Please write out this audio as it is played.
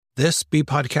This B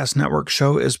Podcast Network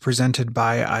show is presented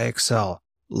by IXL.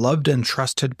 Loved and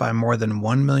trusted by more than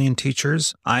 1 million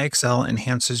teachers, IXL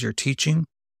enhances your teaching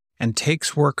and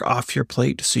takes work off your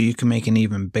plate so you can make an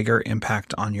even bigger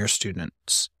impact on your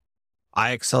students.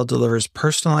 IXL delivers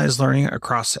personalized learning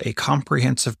across a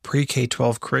comprehensive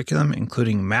pre-K-12 curriculum,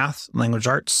 including math, language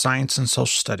arts, science, and social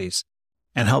studies,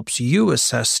 and helps you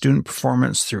assess student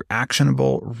performance through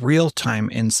actionable, real-time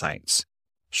insights.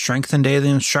 Strengthen daily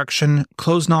instruction,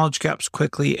 close knowledge gaps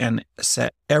quickly, and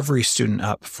set every student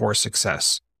up for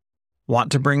success.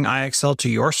 Want to bring IXL to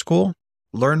your school?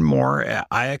 Learn more at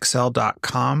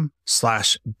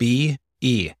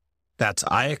ixl.com/BE. That's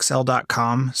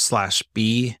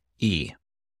ixl.com/BE.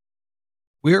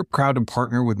 We are proud to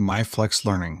partner with MyFlex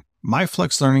Learning.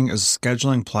 MyFlex Learning is a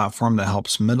scheduling platform that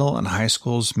helps middle and high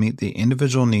schools meet the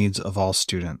individual needs of all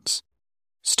students.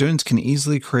 Students can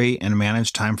easily create and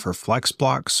manage time for flex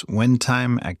blocks, win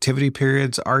time, activity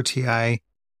periods, RTI,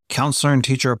 counselor and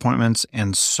teacher appointments,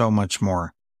 and so much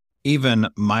more. Even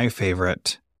my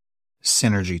favorite,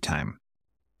 synergy time.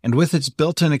 And with its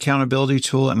built-in accountability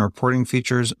tool and reporting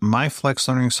features, MyFlex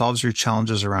Learning solves your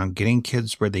challenges around getting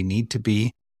kids where they need to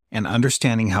be and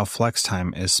understanding how flex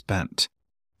time is spent.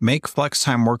 Make flex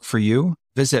time work for you.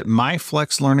 Visit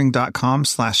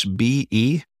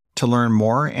myflexlearning.com/BE to learn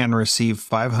more and receive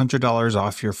 $500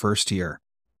 off your first year.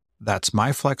 That's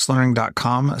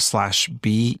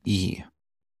myflexlearning.com/BE.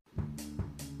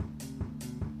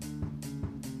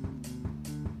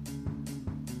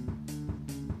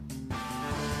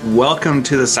 Welcome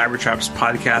to the Cybertraps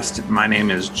podcast. My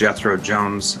name is Jethro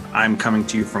Jones. I'm coming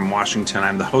to you from Washington.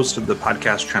 I'm the host of the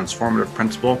podcast Transformative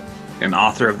Principal and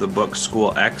author of the book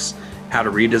School X, How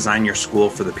to Redesign Your School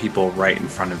for the People Right in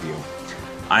Front of You.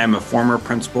 I am a former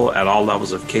principal at all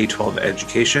levels of K-12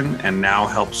 education and now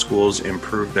help schools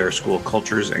improve their school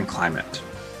cultures and climate.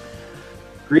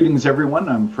 Greetings, everyone.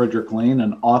 I'm Frederick Lane,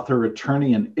 an author,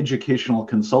 attorney, and educational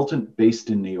consultant based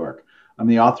in New York. I'm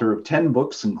the author of 10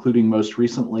 books, including most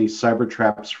recently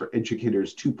Cybertraps for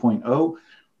Educators 2.0,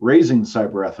 Raising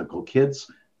Cyber-Ethical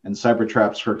Kids, and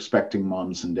Cybertraps for Expecting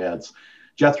Moms and Dads.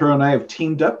 Jethro and I have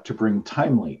teamed up to bring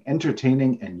timely,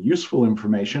 entertaining, and useful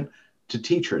information to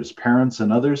teachers, parents,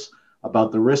 and others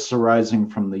about the risks arising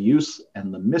from the use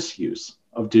and the misuse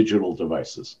of digital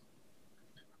devices.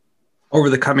 Over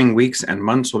the coming weeks and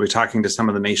months, we'll be talking to some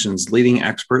of the nation's leading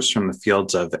experts from the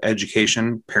fields of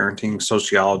education, parenting,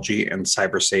 sociology, and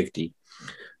cyber safety.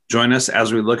 Join us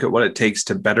as we look at what it takes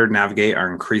to better navigate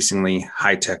our increasingly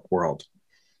high-tech world.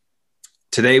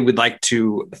 Today, we'd like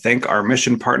to thank our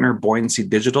mission partner, Buoyancy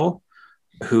Digital,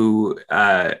 who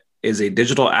is a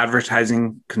digital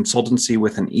advertising consultancy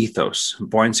with an ethos.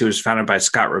 Buoyancy was founded by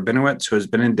Scott Rabinowitz, who has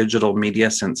been in digital media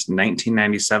since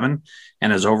 1997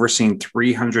 and has overseen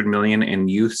 300 million in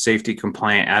youth safety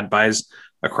compliant ad buys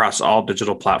across all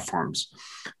digital platforms.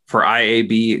 For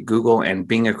IAB, Google, and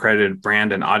Bing accredited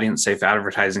brand and audience safe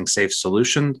advertising sales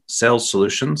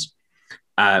solutions,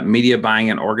 media buying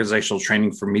and organizational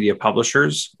training for media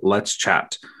publishers, let's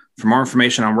chat. For more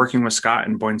information on working with Scott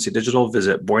and Buoyancy Digital,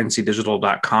 visit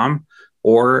buoyancydigital.com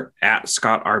or at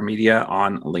Scott R Media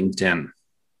on LinkedIn.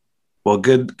 Well,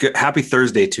 good. Happy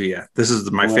Thursday to you. This is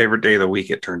my favorite day of the week,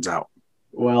 it turns out.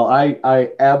 Well,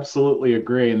 I absolutely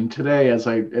agree. And today, as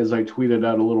I tweeted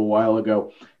out a little while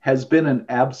ago, has been an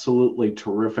absolutely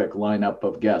terrific lineup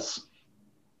of guests.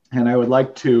 And I would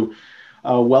like to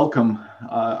welcome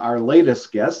our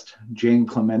latest guest, Jane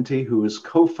Clementi, who is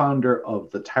co-founder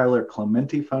of the Tyler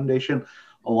Clementi Foundation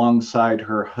alongside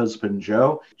her husband,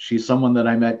 Joe. She's someone that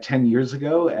I met 10 years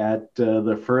ago at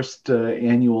the first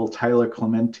annual Tyler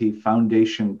Clementi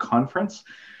Foundation conference.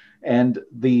 And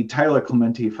the Tyler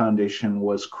Clementi Foundation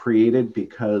was created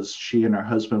because she and her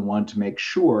husband wanted to make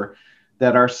sure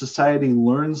that our society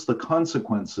learns the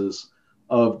consequences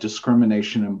of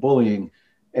discrimination and bullying,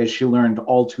 as she learned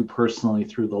all too personally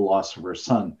through the loss of her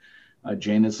son.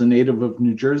 Jane is a native of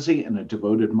New Jersey and a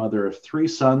devoted mother of 3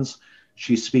 sons.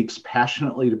 She speaks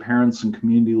passionately to parents and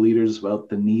community leaders about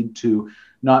the need to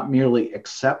not merely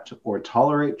accept or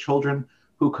tolerate children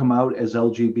who come out as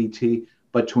LGBT,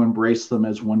 but to embrace them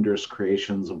as wondrous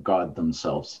creations of God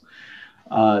themselves.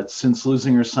 Since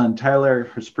losing her son, Tyler,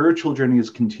 her spiritual journey has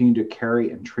continued to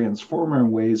carry and transform her in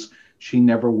ways she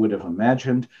never would have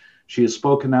imagined. She has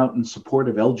spoken out in support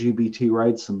of LGBT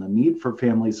rights and the need for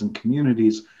families and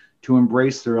communities to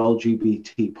embrace their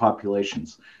LGBT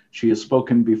populations. She has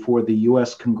spoken before the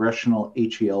U.S. Congressional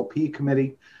HELP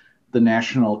Committee, the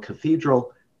National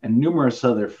Cathedral, and numerous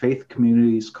other faith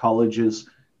communities, colleges,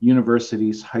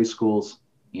 universities, high schools,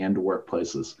 and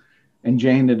workplaces. And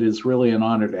Jane, it is really an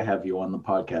honor to have you on the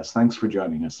podcast. Thanks for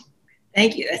joining us.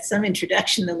 Thank you. That's some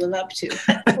introduction to live up to.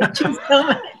 Thank you so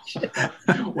much.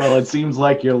 Well, it seems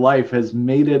like your life has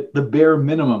made it the bare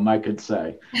minimum, I could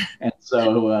say. And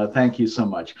so thank you so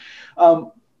much.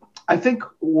 I think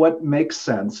what makes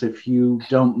sense, if you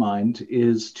don't mind,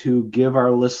 is to give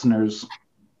our listeners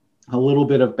a little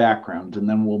bit of background, and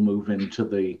then we'll move into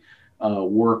the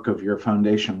work of your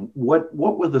foundation. What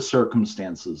were the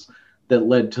circumstances that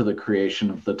led to the creation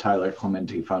of the Tyler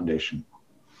Clementi Foundation?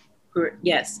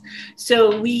 Yes.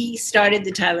 So we started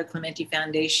the Tyler Clementi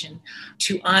Foundation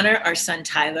to honor our son,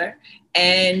 Tyler,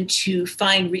 and to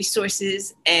find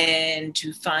resources and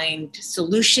to find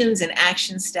solutions and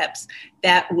action steps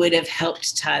that would have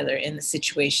helped Tyler in the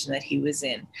situation that he was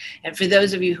in. And for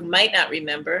those of you who might not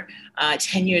remember,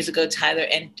 10 years ago, Tyler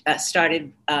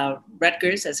started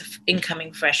Rutgers as an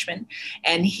incoming freshman,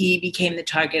 and he became the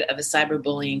target of a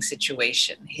cyberbullying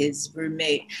situation. His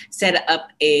roommate set up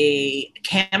a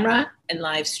camera and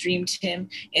live streamed him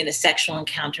in a sexual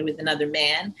encounter with another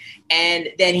man. And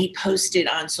then he posted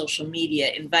on social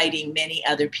media, inviting many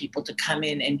other people to come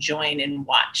in and join and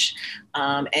watch,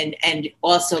 and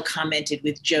also commented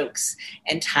with jokes.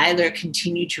 And Tyler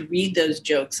continued to read those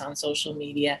jokes on social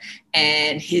media,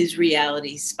 and his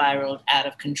reality spiraled out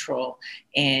of control.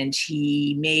 And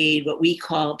he made what we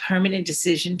call a permanent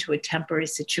decision to a temporary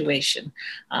situation.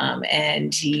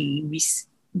 And he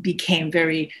became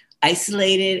very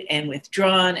isolated and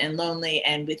withdrawn and lonely.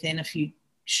 And within a few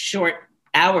short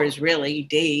hours, really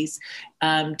days,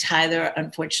 Tyler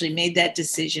unfortunately made that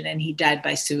decision, and he died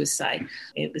by suicide.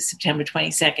 It was September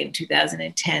 22nd,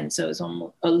 2010. So it was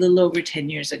almost a little over 10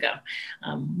 years ago,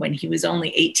 when he was only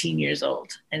 18 years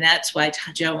old. And that's why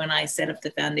Joe and I set up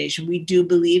the foundation. We do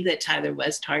believe that Tyler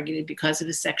was targeted because of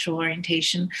his sexual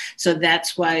orientation. So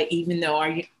that's why, even though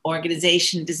our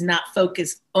organization does not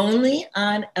focus only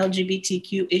on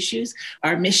LGBTQ issues,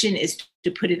 our mission is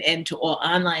to put an end to all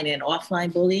online and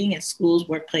offline bullying in schools,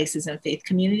 workplaces, and faith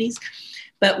communities.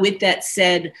 But with that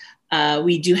said,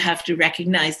 we do have to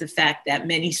recognize the fact that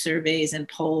many surveys and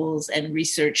polls and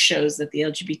research shows that the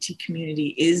LGBT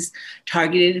community is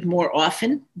targeted more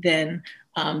often than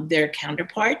their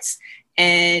counterparts.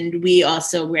 And we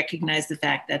also recognize the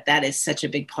fact that that is such a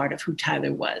big part of who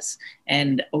Tyler was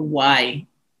and why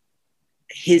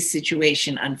his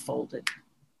situation unfolded.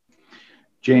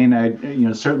 Jane,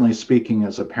 certainly speaking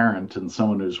as a parent and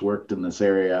someone who's worked in this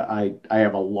area, I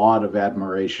have a lot of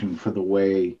admiration for the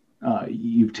way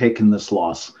you've taken this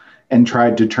loss and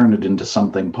tried to turn it into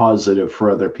something positive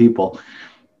for other people.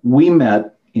 We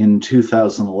met in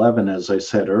 2011, as I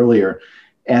said earlier,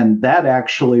 and that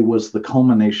actually was the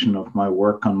culmination of my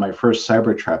work on my first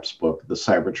Cybertraps book, The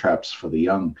Cybertraps for the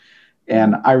Young.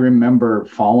 And I remember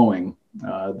following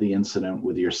the incident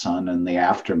with your son and the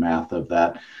aftermath of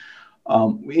that.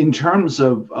 In terms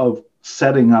of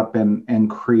setting up and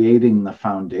creating the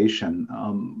foundation,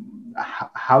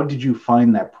 how did you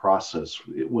find that process?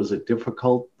 Was it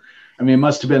difficult? I mean, it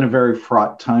must have been a very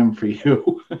fraught time for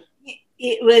you.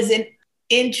 It was an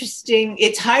interesting,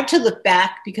 it's hard to look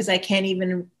back because I can't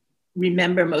even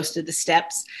remember most of the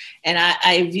steps. And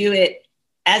I view it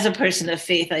as a person of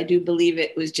faith. I do believe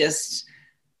it was just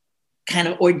kind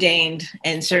of ordained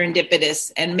and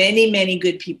serendipitous, and many, many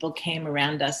good people came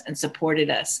around us and supported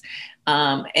us.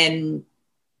 And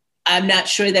I'm not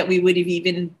sure that we would have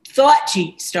even thought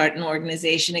to start an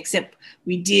organization, except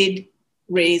we did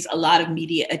raise a lot of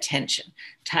media attention.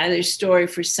 Tyler's story,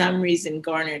 for some reason,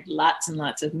 garnered lots and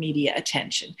lots of media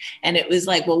attention. And it was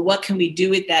like, well, what can we do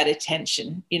with that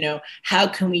attention? How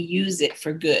can we use it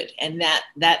for good? And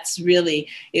that's really,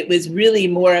 it was really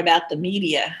more about the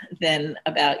media than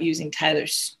about using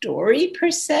Tyler's story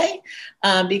per se,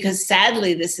 because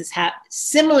sadly, this has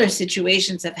similar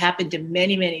situations have happened to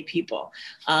many, many people.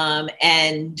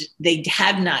 And they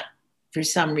have not, for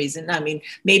some reason, I mean,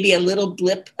 maybe a little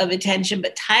blip of attention,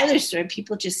 but Tyler's story,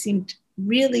 people just seemed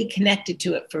really connected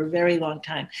to it for a very long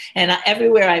time. And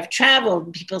everywhere I've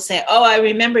traveled, people say, oh, I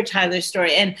remember Tyler's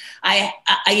story. And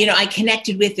I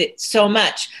connected with it so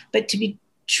much. But to be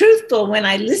truthful, when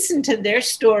I listen to their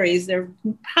stories, they're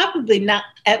probably not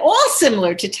at all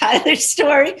similar to Tyler's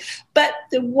story. But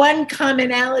the one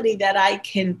commonality that I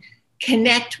can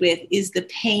connect with is the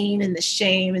pain and the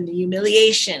shame and the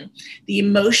humiliation, the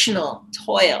emotional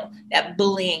toil that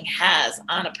bullying has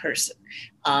on a person.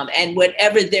 And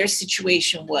whatever their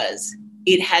situation was,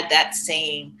 it had that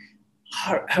same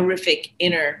horrific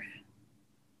inner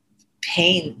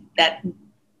pain that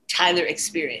Tyler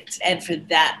experienced. And for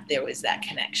that, there was that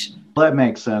connection. Well, that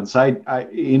makes sense. I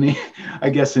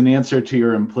guess in answer to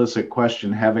your implicit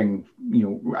question,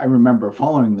 I remember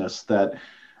following this, that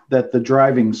that the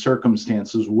driving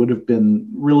circumstances would have been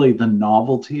really the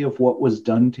novelty of what was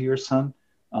done to your son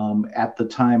at the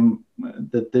time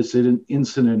that this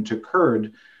incident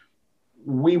occurred.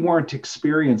 We weren't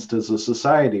experienced as a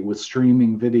society with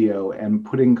streaming video and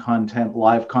putting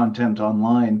live content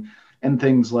online and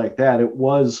things like that. It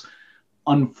was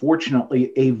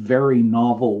unfortunately a very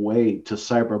novel way to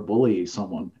cyberbully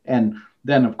someone. And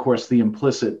then, of course, the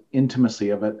implicit intimacy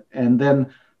of it. And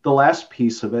then the last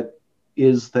piece of it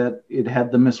is that it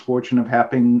had the misfortune of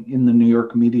happening in the New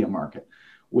York media market,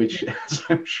 which, as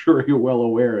I'm sure you're well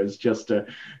aware, is just a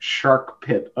shark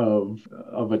pit of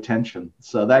attention.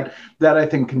 So that I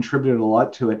think contributed a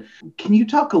lot to it. Can you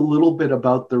talk a little bit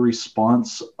about the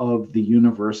response of the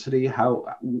university?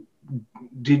 How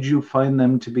did you find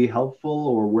them to be helpful,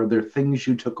 or were there things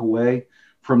you took away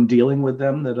from dealing with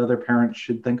them that other parents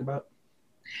should think about?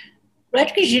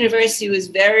 Rutgers University was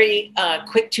very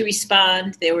quick to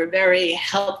respond. They were very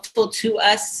helpful to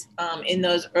us in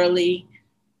those early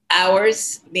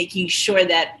hours, making sure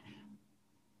that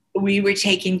we were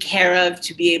taken care of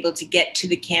to be able to get to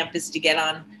the campus, to get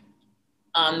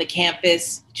on the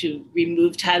campus, to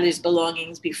remove Tyler's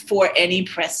belongings before any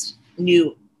press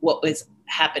knew what was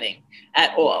happening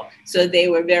at all. So they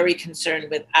were very concerned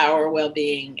with our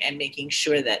well-being and making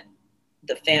sure that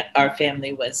our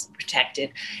family was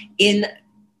protected. In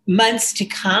months to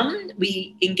come,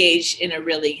 we engaged in a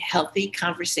really healthy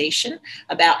conversation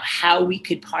about how we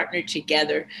could partner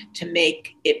together to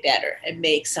make it better and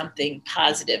make something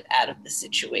positive out of the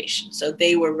situation. So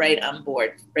they were right on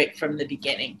board right from the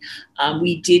beginning.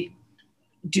 We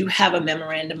do have a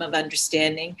memorandum of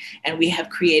understanding, and we have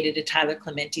created a Tyler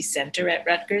Clementi Center at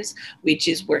Rutgers, which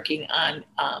is working on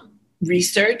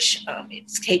research.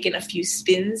 It's taken a few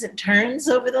spins and turns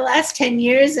over the last 10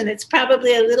 years, and it's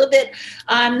probably a little bit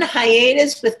on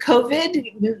hiatus with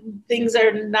COVID. Things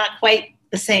are not quite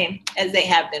the same as they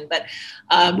have been, but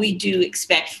we do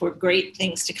expect for great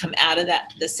things to come out of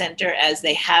the center, as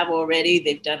they have already.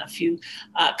 They've done a few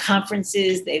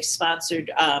conferences. They've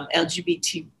sponsored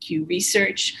LGBTQ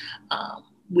research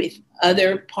with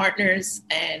other partners,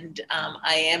 and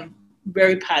I am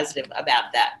very positive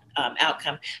about that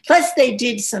outcome. Plus, they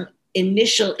did some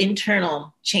initial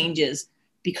internal changes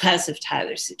because of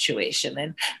Tyler's situation.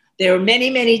 And there were many,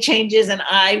 many changes, and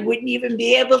I wouldn't even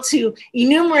be able to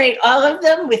enumerate all of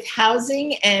them, with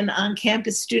housing and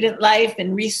on-campus student life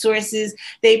and resources.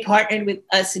 They partnered with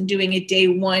us in doing a Day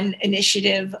One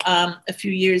initiative a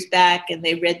few years back, and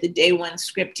they read the Day One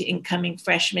script to incoming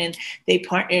freshmen. They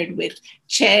partnered with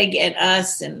Chegg and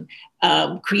us, and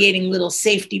creating little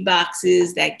safety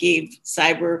boxes that gave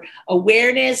cyber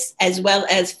awareness as well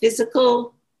as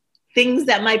physical things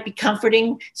that might be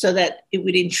comforting, so that it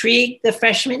would intrigue the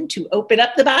freshmen to open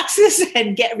up the boxes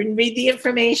and read the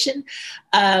information.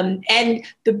 And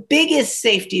the biggest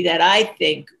safety that I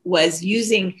think was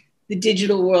using the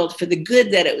digital world for the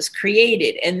good that it was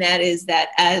created. And that is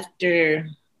that after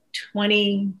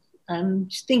 20, I'm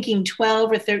thinking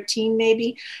 12 or 13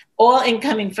 maybe, all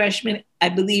incoming freshmen, I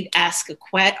believe, asked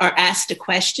a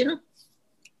question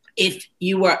if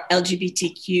you were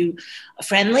LGBTQ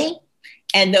friendly.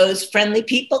 And those friendly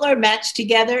people are matched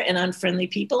together and unfriendly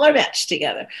people are matched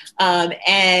together.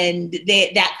 And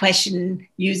that question,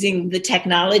 using the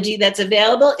technology that's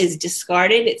available, is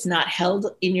discarded. It's not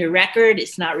held in your record.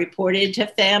 It's not reported to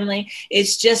family.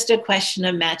 It's just a question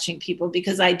of matching people,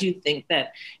 because I do think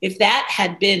that if that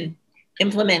had been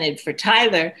implemented for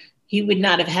Tyler, he would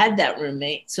not have had that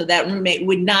roommate. So that roommate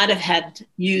would not have had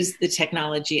used the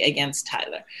technology against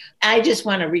Tyler. I just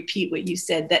want to repeat what you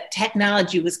said, that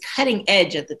technology was cutting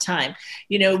edge at the time.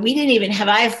 You know, we didn't even have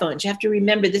iPhones. You have to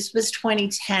remember, this was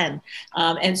 2010.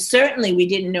 And certainly we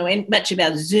didn't know much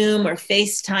about Zoom or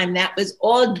FaceTime. That was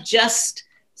all just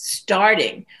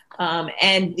starting.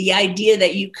 And the idea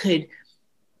that you could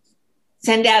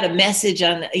send out a message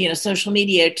on, social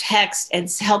media or text and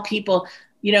tell people,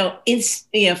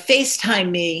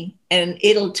 FaceTime me and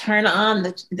it'll turn on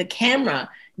the camera.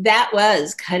 That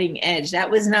was cutting edge. That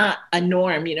was not a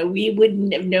norm. We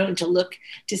wouldn't have known to look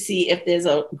to see if there's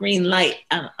a green light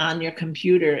on your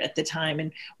computer at the time.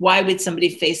 And why would somebody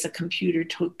face a computer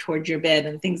toward your bed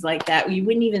and things like that? You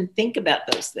wouldn't even think about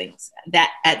those things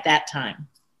at that time.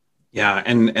 Yeah.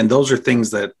 And those are things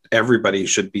that everybody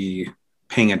should be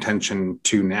paying attention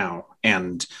to now.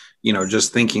 And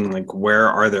just thinking, like, where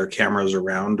are there cameras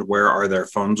around? Where are there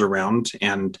phones around?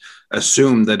 And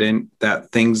assume that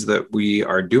things that we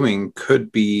are doing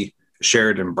could be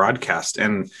shared and broadcast.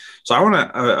 And so I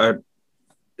want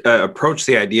to approach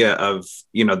the idea of,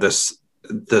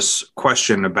 this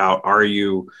question about, are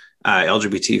you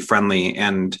LGBT friendly?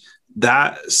 And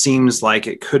that seems like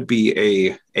it could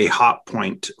be a hot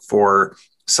point for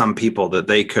some people, that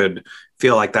they could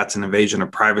feel like that's an invasion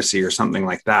of privacy or something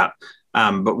like that.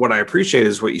 But what I appreciate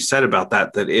is what you said about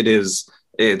that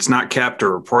it's not kept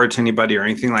or reported to anybody or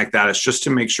anything like that. It's just to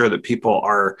make sure that people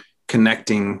are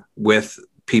connecting with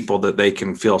people that they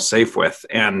can feel safe with.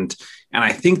 And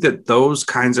I think that those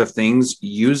kinds of things,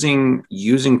 using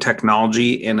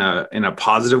technology in a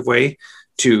positive way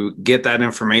to get that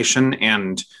information.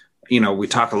 And, we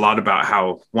talk a lot about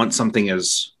how once something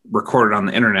is recorded on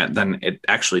the internet, then it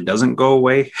actually doesn't go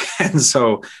away. And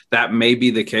so that may be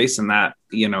the case, and that,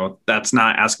 that's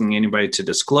not asking anybody to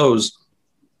disclose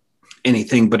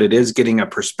anything, but it is getting a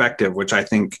perspective, which I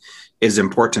think is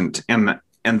important. And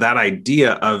that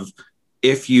idea of,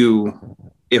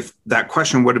 if that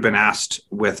question would have been asked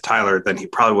with Tyler, then he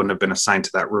probably wouldn't have been assigned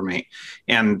to that roommate.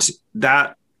 And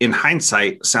that, in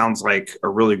hindsight, sounds like a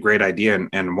really great idea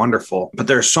and wonderful. But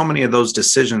there are so many of those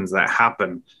decisions that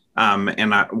happen.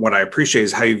 What I appreciate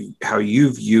is how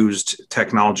you've used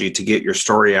technology to get your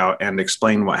story out and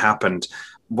explain what happened.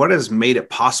 What has made it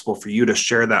possible for you to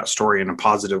share that story in a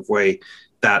positive way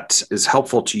that is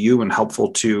helpful to you and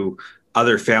helpful to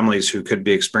other families who could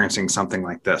be experiencing something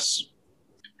like this?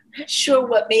 I'm not sure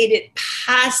what made it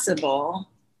possible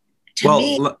to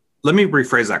me. Let me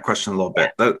rephrase that question a little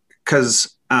bit,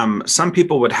 because some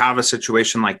people would have a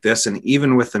situation like this, and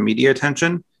even with the media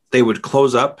attention, they would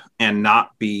close up and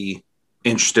not be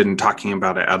interested in talking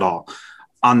about it at all.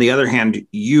 On the other hand,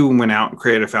 you went out and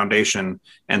created a foundation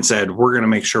and said, we're going to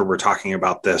make sure we're talking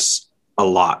about this a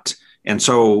lot. And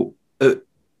so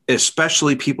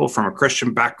especially people from a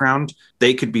Christian background,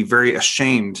 they could be very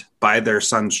ashamed by their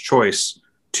son's choice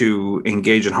to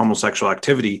engage in homosexual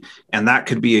activity. And that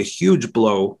could be a huge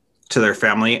blow to their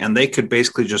family, and they could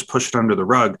basically just push it under the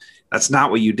rug. That's not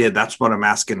what you did. That's what I'm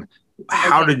asking.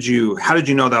 How did you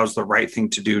know that was the right thing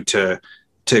to do to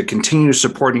continue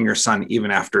supporting your son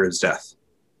even after his death?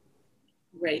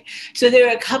 Right. So there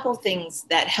are a couple things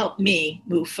that helped me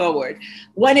move forward.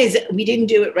 One is, we didn't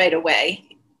do it right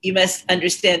away. You must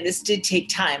understand this did take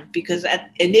time, because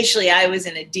initially I was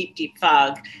in a deep, deep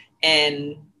fog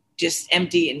and just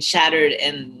empty and shattered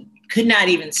and could not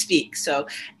even speak. So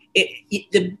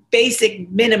the basic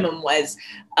minimum was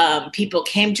people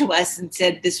came to us and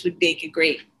said, this would make a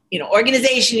great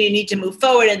organization. You need to move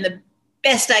forward. And the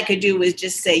best I could do was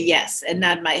just say yes and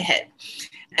nod my head.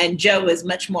 And Joe was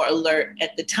much more alert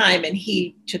at the time, and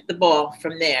he took the ball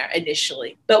from there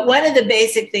initially. But one of the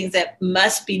basic things that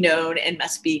must be known and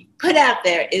must be put out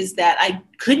there is that I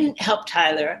couldn't help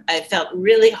Tyler. I felt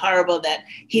really horrible that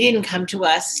he didn't come to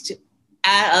us to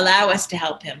allow us to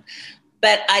help him.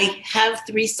 But I have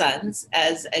 3 sons,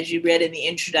 as you read in the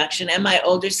introduction, and my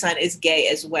older son is gay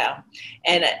as well.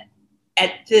 And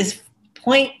at this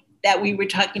point that we were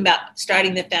talking about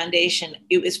starting the foundation,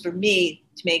 it was for me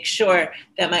to make sure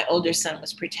that my older son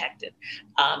was protected.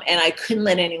 And I couldn't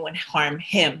let anyone harm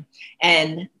him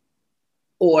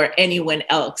or anyone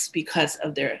else because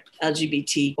of their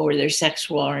LGBT or their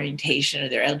sexual orientation or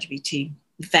their LGBT,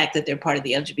 the fact that they're part of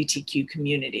the LGBTQ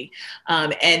community.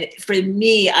 And for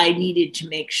me, I needed to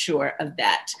make sure of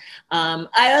that.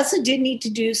 I also did need to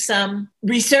do some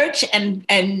research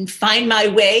and find my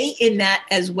way in that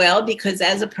as well, because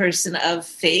as a person of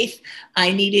faith,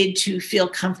 I needed to feel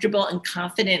comfortable and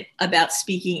confident about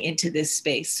speaking into this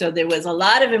space. So there was a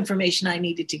lot of information I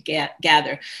needed to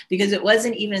gather, because it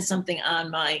wasn't even something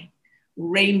on my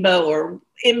rainbow or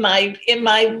in my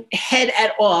head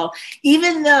at all.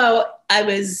 Even though I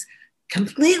was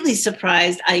completely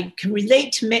surprised, I can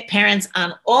relate to parents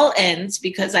on all ends,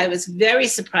 because I was very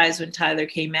surprised when Tyler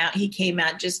came out. He came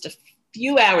out just a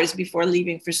few hours before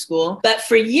leaving for school. But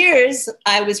for years,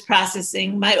 I was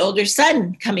processing my older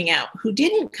son coming out, who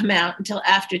didn't come out until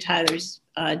after Tyler's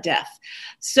death.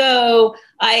 So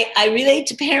I relate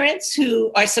to parents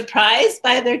who are surprised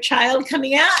by their child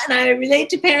coming out, and I relate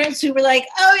to parents who were like,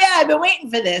 oh yeah, I've been waiting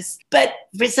for this. But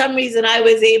for some reason I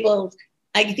was able,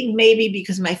 I think maybe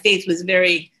because my faith was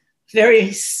very,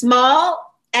 very small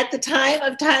at the time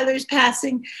of Tyler's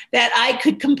passing, that I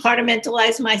could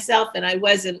compartmentalize myself, and I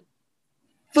wasn't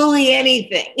fully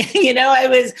anything. I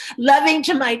was loving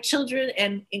to my children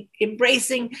and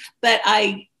embracing, but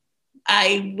I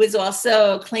was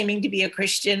also claiming to be a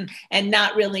Christian and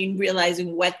not really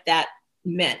realizing what that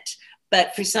meant.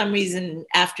 But for some reason,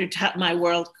 after my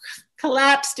world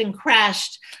collapsed and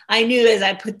crashed, I knew as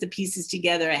I put the pieces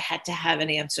together, I had to have an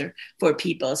answer for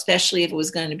people, especially if it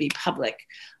was going to be public.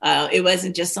 It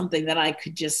wasn't just something that I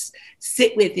could just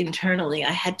sit with internally.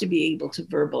 I had to be able to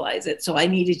verbalize it. So I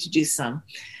needed to do some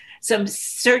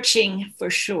searching for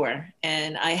sure.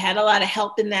 And I had a lot of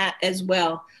help in that as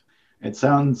well. It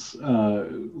sounds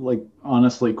like,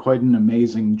 honestly, quite an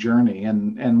amazing journey,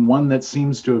 and one that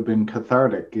seems to have been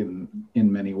cathartic in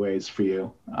many ways for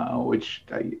you, which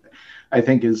I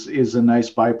think is a nice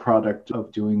byproduct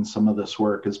of doing some of this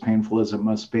work, as painful as it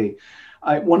must be.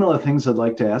 One of the things I'd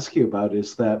like to ask you about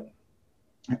is that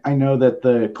I know that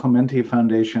the Clementi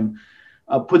Foundation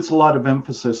puts a lot of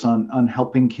emphasis on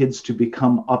helping kids to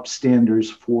become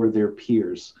upstanders for their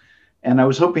peers. And I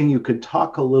was hoping you could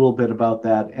talk a little bit about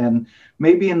that, and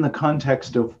maybe in the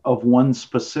context of one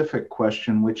specific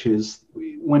question, which is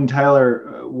when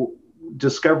Tyler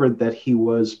discovered that he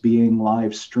was being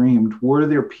live streamed, were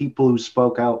there people who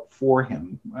spoke out for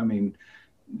him? I mean,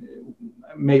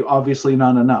 obviously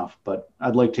not enough, but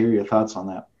I'd like to hear your thoughts on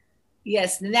that.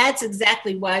 Yes, and that's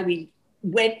exactly why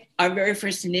our very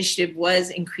first initiative was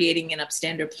in creating an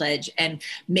Upstander Pledge and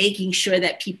making sure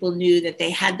that people knew that they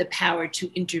had the power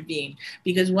to intervene.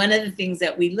 Because one of the things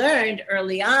that we learned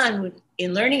early on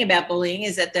in learning about bullying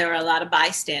is that there are a lot of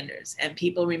bystanders, and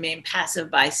people remain passive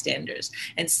bystanders.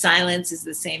 And silence is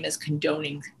the same as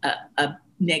condoning a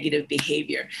negative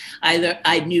behavior.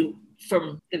 I knew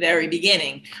from the very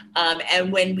beginning.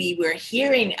 And when we were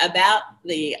hearing about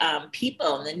the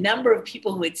people and the number of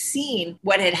people who had seen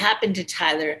what had happened to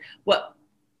Tyler, what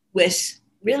was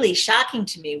really shocking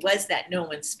to me was that no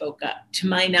one spoke up. To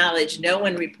my knowledge, no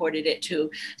one reported it to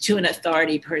an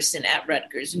authority person at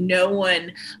Rutgers. No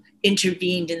one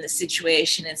intervened in the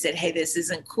situation and said, hey, this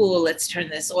isn't cool. Let's turn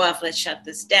this off. Let's shut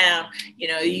this down.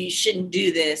 You shouldn't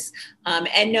do this.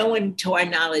 And no one, to our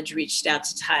knowledge, reached out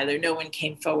to Tyler. No one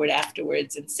came forward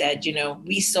afterwards and said,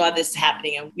 we saw this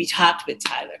happening and we talked with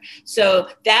Tyler. So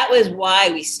that was why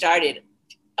we started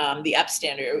the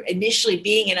Upstander. Initially,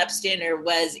 being an Upstander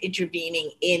was intervening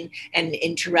in and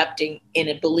interrupting in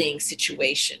a bullying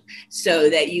situation, so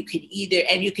that you could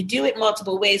you could do it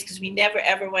multiple ways, because we never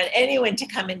ever want anyone to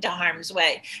come into harm's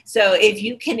way. So if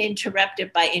you can interrupt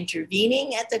it by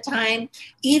intervening at the time,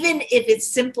 even if it's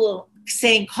simple,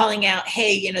 calling out,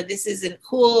 hey, this isn't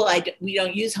cool. We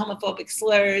don't use homophobic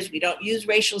slurs. We don't use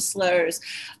racial slurs.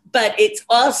 But it's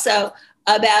also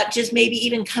about just maybe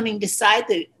even coming beside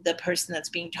the person that's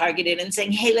being targeted and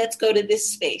saying, hey, let's go to this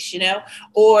space,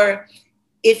 or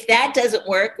if that doesn't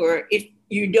work, or if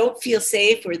you don't feel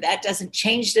safe, or that doesn't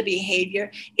change the behavior,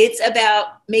 it's about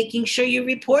making sure you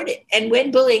report it. And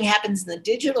when bullying happens in the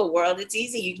digital world, it's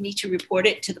easy. You need to report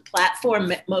it to the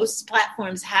platform. Most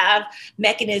platforms have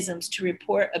mechanisms to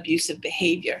report abusive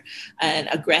behavior and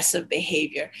aggressive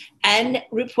behavior. And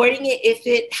reporting it if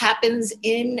it happens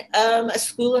in a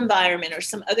school environment or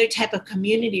some other type of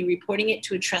community, reporting it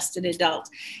to a trusted adult.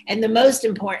 And the most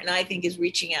important, I think, is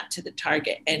reaching out to the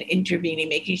target and intervening,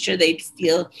 making sure they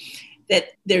feel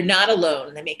that they're not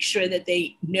alone. They make sure that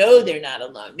they know they're not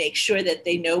alone. Make sure that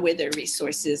they know where their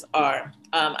resources are.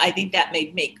 I think that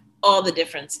may make all the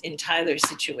difference in Tyler's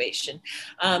situation.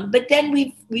 But then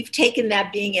we've taken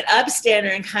that being an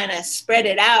upstander and kind of spread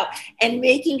it out, and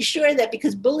making sure that,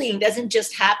 because bullying doesn't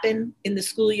just happen in the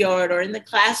schoolyard or in the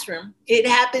classroom, it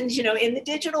happens, in the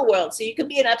digital world. So you can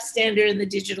be an upstander in the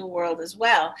digital world as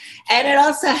well. And it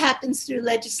also happens through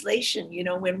legislation,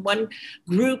 when one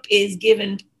group is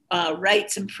given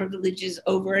rights and privileges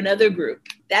over another group.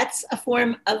 That's a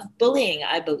form of bullying,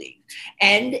 I believe.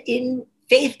 And in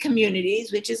faith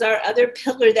communities, which is our other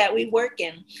pillar that we work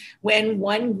in, when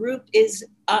one group is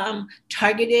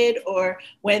targeted, or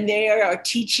when there are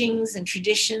teachings and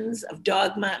traditions of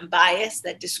dogma and bias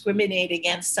that discriminate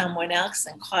against someone else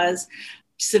and cause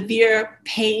severe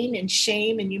pain and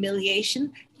shame and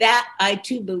humiliation, that I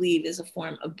too believe is a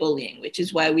form of bullying, which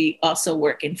is why we also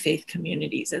work in faith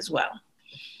communities as well.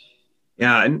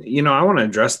 Yeah. And, I want to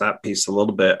address that piece a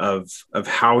little bit of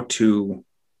how to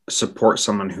support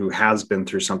someone who has been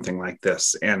through something like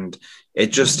this. And it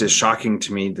just is shocking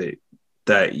to me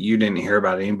that you didn't hear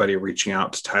about anybody reaching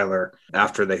out to Tyler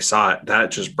after they saw it. That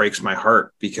just breaks my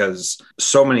heart, because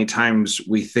so many times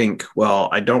we think, well,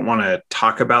 I don't want to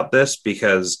talk about this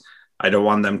because I don't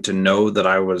want them to know that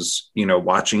I was,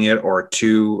 watching it, or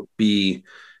to be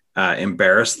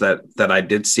embarrassed that I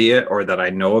did see it or that I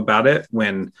know about it,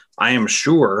 when I am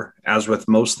sure, as with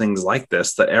most things like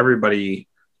this, that everybody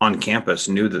on campus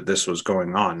knew that this was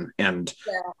going on. And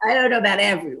well, I don't know about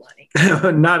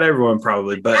everyone. Not everyone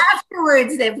probably, but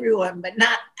afterwards everyone, but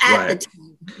not at right. the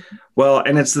time. Well,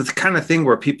 and it's the kind of thing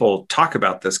where people talk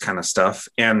about this kind of stuff,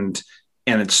 and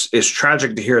it's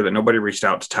tragic to hear that nobody reached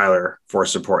out to Tyler for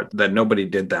support, that nobody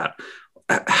did that.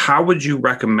 How would you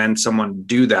recommend someone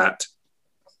do that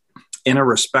in a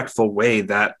respectful way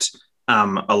that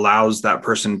allows that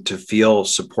person to feel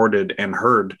supported and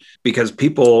heard? Because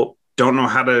people don't know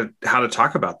how to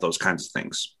talk about those kinds of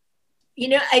things.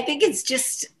 I think it's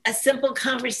just a simple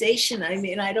conversation. I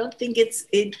mean, I don't think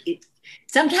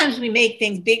sometimes we make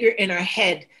things bigger in our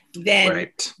head than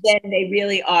they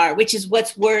really are, which is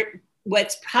what's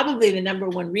probably the number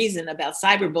one reason about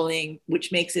cyberbullying,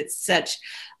 which makes it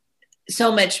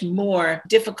so much more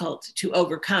difficult to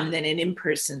overcome than an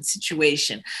in-person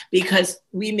situation, because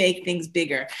we make things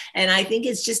bigger. And I think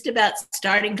it's just about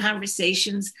starting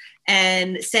conversations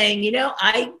and saying,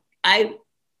 I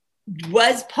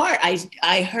was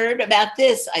I heard about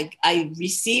this. I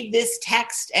received this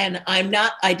text and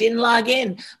I didn't log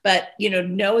in, but,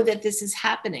 know that this is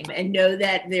happening and know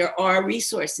that there are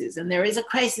resources and there is a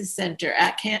crisis center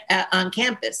on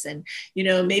campus. And,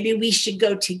 maybe we should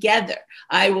go together.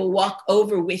 I will walk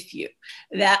over with you.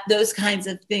 Those kinds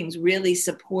of things, really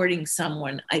supporting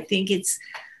someone. I think it's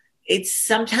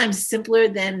sometimes simpler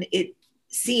than it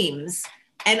seems.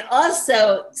 And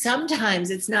also,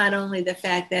 sometimes it's not only the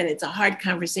fact that it's a hard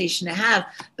conversation to have,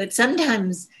 but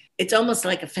sometimes it's almost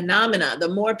like a phenomena. The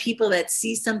more people that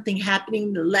see something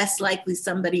happening, the less likely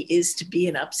somebody is to be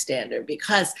an upstander,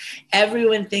 because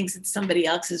everyone thinks it's somebody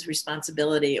else's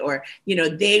responsibility, or,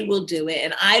 they will do it.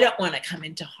 And I don't want to come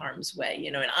into harm's way,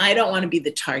 and I don't want to be the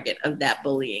target of that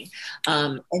bullying.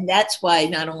 And that's why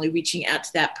not only reaching out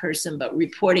to that person, but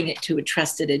reporting it to a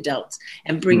trusted adult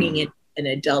and bringing an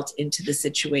adult into the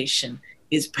situation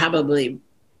is probably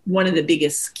one of the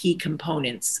biggest key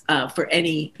components for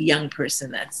any young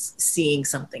person that's seeing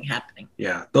something happening.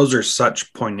 Yeah, those are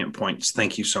such poignant points.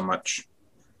 Thank you so much.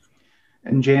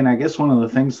 And Jane, I guess one of the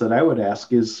things that I would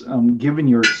ask is, given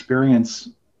your experience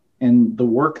and the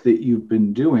work that you've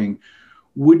been doing,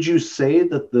 would you say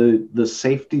that the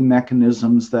safety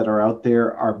mechanisms that are out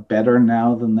there are better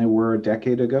now than they were a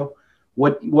decade ago?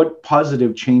 What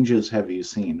positive changes have you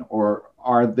seen, or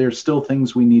are there still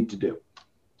things we need to do?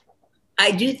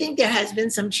 I do think there has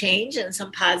been some change and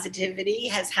some positivity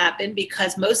has happened,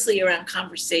 because mostly around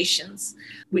conversations,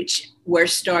 which were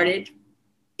started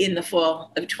in the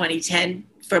fall of 2010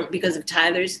 because of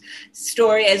Tyler's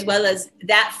story, as well as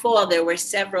that fall, there were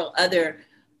several other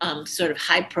sort of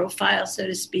high profile, so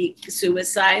to speak,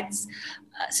 suicides,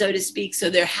 so to speak. So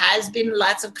there has been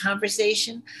lots of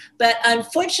conversation, but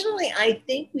unfortunately, I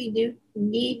think we do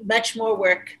need much more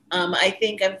work. I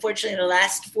think, unfortunately, in the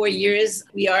last 4 years,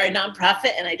 we are a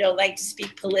nonprofit, and I don't like to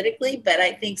speak politically, but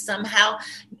I think somehow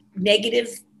negative,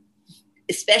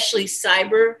 especially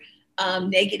cyber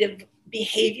negative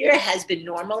behavior has been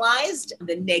normalized.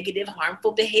 The negative,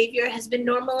 harmful behavior has been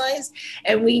normalized,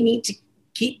 and we need to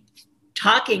keep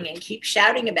talking and keep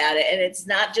shouting about it. And it's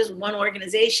not just one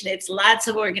organization, it's lots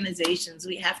of organizations.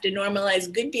 We have to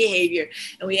normalize good behavior,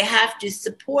 and we have to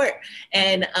support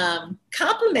and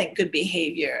compliment good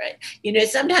behavior.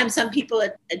 Sometimes some people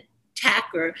attack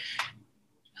or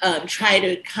try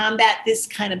to combat this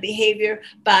kind of behavior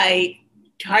by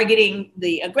targeting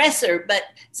the aggressor, but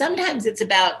sometimes it's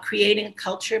about creating a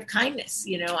culture of kindness.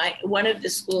 One of the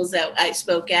schools that I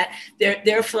spoke at,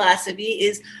 their philosophy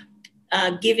is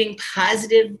giving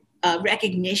positive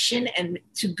recognition and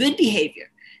to good behavior.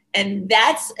 And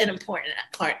that's an important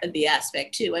part of the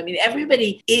aspect too. I mean,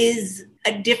 everybody is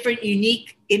a different,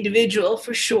 unique individual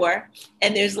for sure.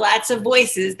 And there's lots of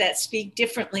voices that speak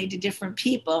differently to different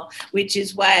people, which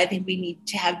is why I think we need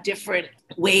to have different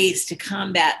ways to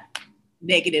combat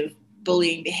negative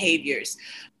bullying behaviors.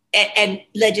 And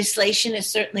legislation is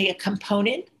certainly a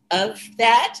component of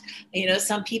that.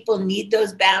 Some people need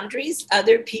those boundaries.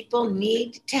 Other people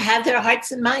need to have their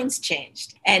hearts and minds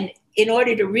changed. And in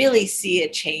order to really see a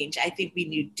change, I think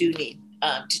we do need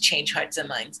to change hearts and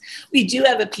minds. We do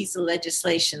have a piece of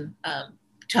legislation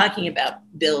talking about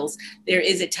bills. There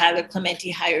is a Tyler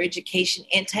Clementi Higher Education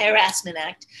Anti-Harassment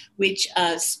Act, which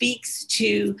speaks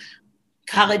to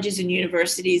colleges and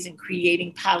universities and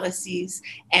creating policies,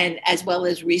 and as well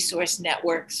as resource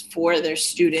networks for their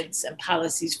students and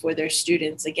policies for their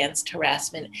students against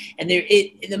harassment. And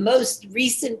the most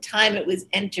recent time it was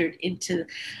entered into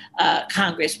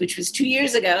Congress, which was 2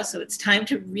 years ago, so it's time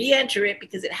to re-enter it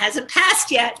because it hasn't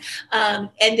passed yet.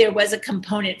 And there was a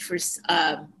component for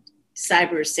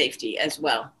cyber safety as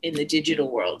well in the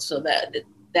digital world, so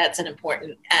that's an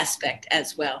important aspect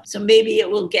as well. So maybe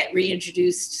it will get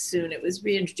reintroduced soon. It was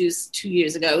reintroduced 2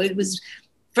 years ago. It was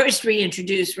first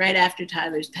reintroduced right after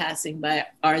Tyler's passing by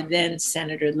our then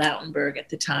Senator Lautenberg at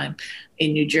the time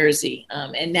in New Jersey.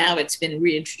 And now it's been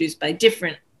reintroduced by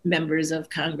different members of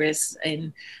Congress.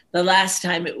 And the last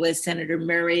time it was Senator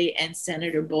Murray and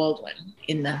Senator Baldwin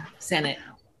in the Senate.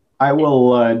 I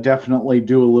will definitely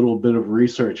do a little bit of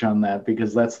research on that,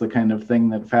 because that's the kind of thing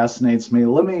that fascinates me.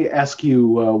 Let me ask you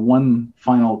one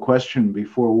final question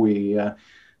before we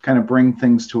kind of bring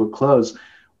things to a close.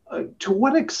 To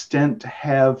what extent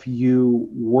have you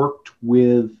worked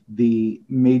with the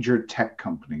major tech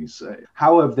companies?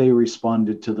 How have they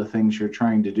responded to the things you're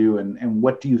trying to do, and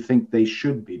what do you think they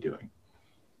should be doing?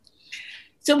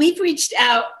 So we've reached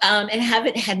out and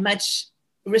haven't had much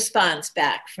response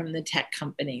back from the tech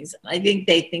companies. I think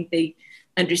they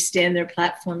understand their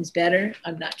platforms better.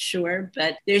 I'm not sure,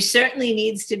 but there certainly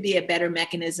needs to be a better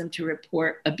mechanism to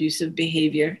report abusive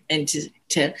behavior and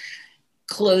to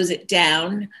close it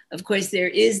down. Of course, there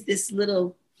is this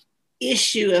little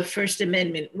issue of First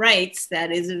Amendment rights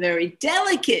that is a very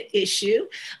delicate issue.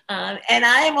 And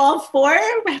I'm all for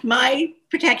my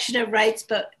protection of rights,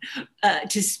 but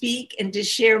to speak and to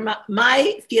share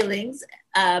my feelings.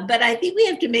 But I think we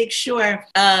have to make sure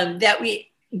that we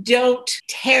don't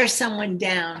tear someone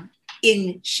down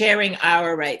in sharing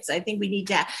our rights. I think we need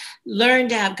to learn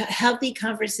to have healthy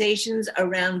conversations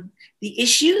around the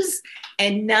issues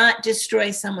and not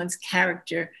destroy someone's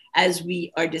character as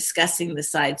we are discussing the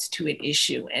sides to an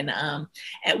issue. And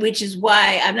which is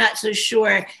why I'm not so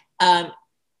sure the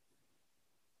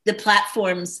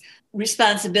platform's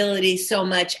responsibility so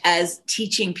much as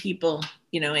teaching people,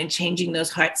 and changing those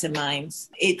hearts and minds.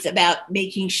 It's about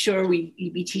making sure we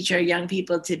teach our young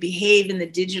people to behave in the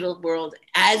digital world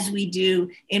as we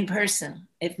do in person.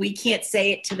 If we can't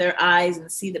say it to their eyes and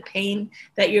see the pain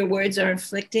that your words are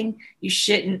inflicting, you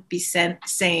shouldn't be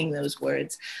saying those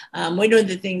words. One of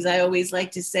the things I always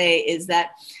like to say is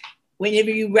that whenever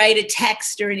you write a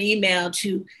text or an email,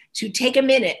 to take a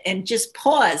minute and just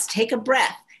pause, take a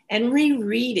breath, and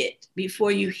reread it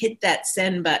before you hit that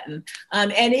send button.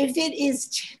 And if it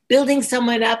is building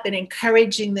someone up and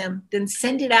encouraging them, then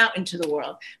send it out into the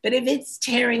world. But if it's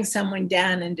tearing someone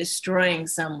down and destroying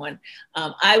someone,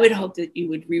 I would hope that you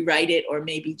would rewrite it or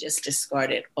maybe just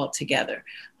discard it altogether.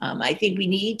 I think we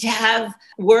need to have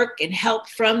work and help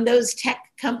from those tech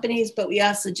companies, but we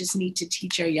also just need to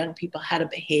teach our young people how to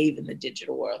behave in the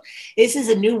digital world. This is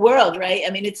a new world, right?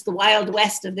 I mean, it's the Wild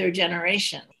West of their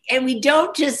generation. And we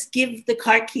don't just give the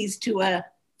car keys to a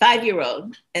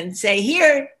 5-year-old and say,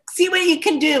 here, see what you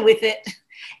can do with it.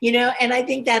 And I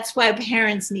think that's why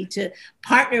parents need to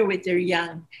partner with their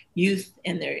young youth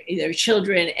and their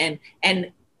children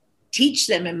and teach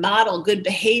them and model good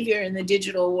behavior in the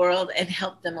digital world and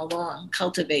help them along,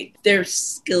 cultivate their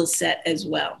skill set as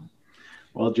well.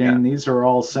 Well, Jane, These are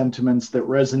all sentiments that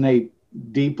resonate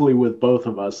deeply with both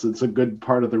of us. It's a good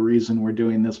part of the reason we're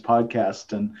doing this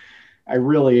podcast. And I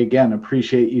really, again,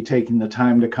 appreciate you taking the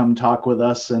time to come talk with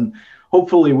us. And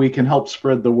hopefully we can help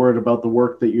spread the word about the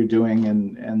work that you're doing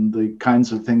and the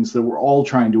kinds of things that we're all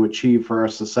trying to achieve for our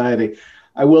society.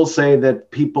 I will say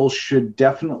that people should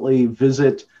definitely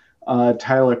visit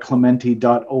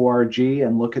tylerclementi.org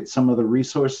and look at some of the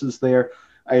resources there.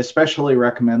 I especially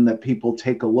recommend that people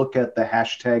take a look at the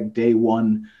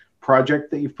 #Day1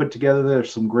 project that you've put together.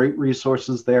 There's some great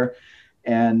resources there.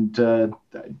 And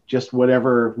just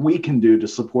whatever we can do to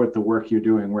support the work you're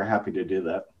doing, we're happy to do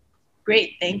that.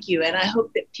 Great, thank you. And I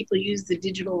hope that people use the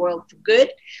digital world for good,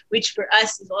 which for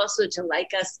us is also to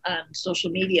like us on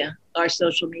social media, our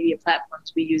social media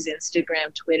platforms. We use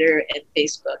Instagram, Twitter, and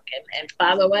Facebook, and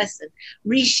follow us and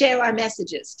reshare our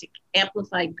messages to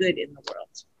amplify good in the world.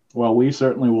 Well, we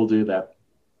certainly will do that.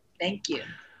 Thank you.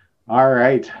 All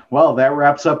right. Well, that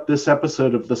wraps up this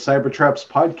episode of the Cybertraps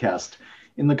podcast.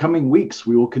 In the coming weeks,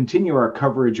 we will continue our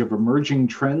coverage of emerging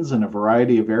trends in a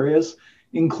variety of areas,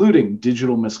 including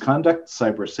digital misconduct,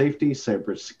 cyber safety,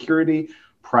 cybersecurity,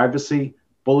 privacy,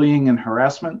 bullying and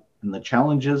harassment, and the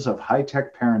challenges of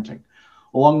high-tech parenting.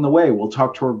 Along the way, we'll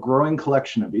talk to a growing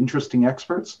collection of interesting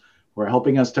experts who are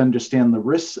helping us to understand the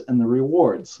risks and the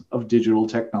rewards of digital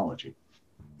technology.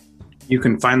 You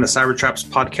can find the Cybertraps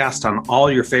podcast on all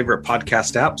your favorite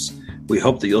podcast apps. We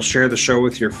hope that you'll share the show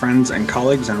with your friends and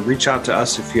colleagues and reach out to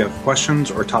us if you have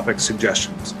questions or topic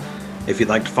suggestions. If you'd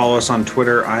like to follow us on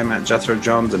Twitter, I'm at Jethro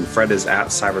Jones and Fred is at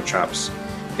Cybertraps.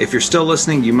 If you're still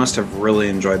listening, you must have really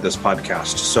enjoyed this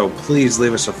podcast. So please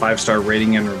leave us a 5-star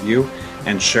rating and review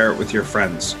and share it with your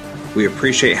friends. We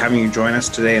appreciate having you join us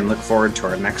today and look forward to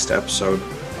our next episode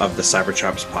of the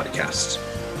Cybertraps podcast.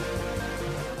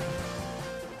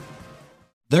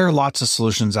 There are lots of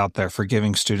solutions out there for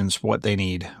giving students what they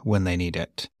need when they need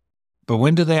it. But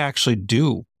when do they actually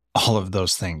do all of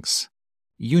those things?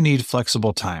 You need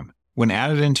flexible time. When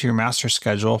added into your master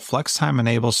schedule, flex time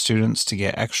enables students to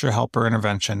get extra help or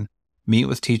intervention, meet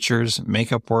with teachers,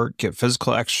 make up work, get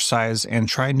physical exercise, and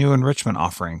try new enrichment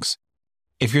offerings.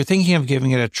 If you're thinking of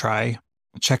giving it a try,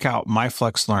 check out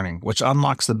MyFlex Learning, which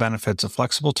unlocks the benefits of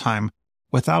flexible time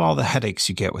without all the headaches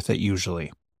you get with it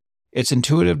usually. Its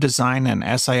intuitive design and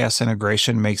SIS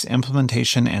integration makes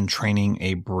implementation and training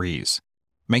a breeze.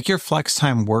 Make your flex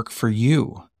time work for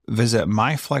you. Visit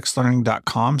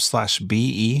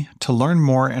myflexlearning.com/BE to learn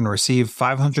more and receive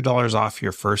 $500 off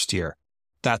your first year.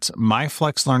 That's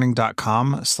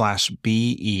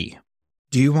myflexlearning.com/BE.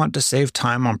 Do you want to save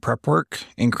time on prep work,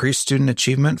 increase student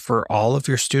achievement for all of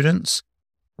your students,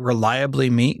 reliably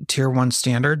meet Tier 1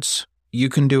 standards? You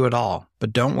can do it all,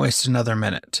 but don't waste another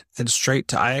minute. Head straight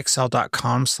to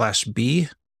ixl.com/B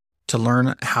to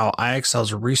learn how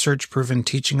IXL's research-proven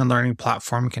teaching and learning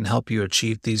platform can help you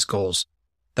achieve these goals.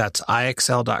 That's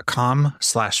ixl.com/BE.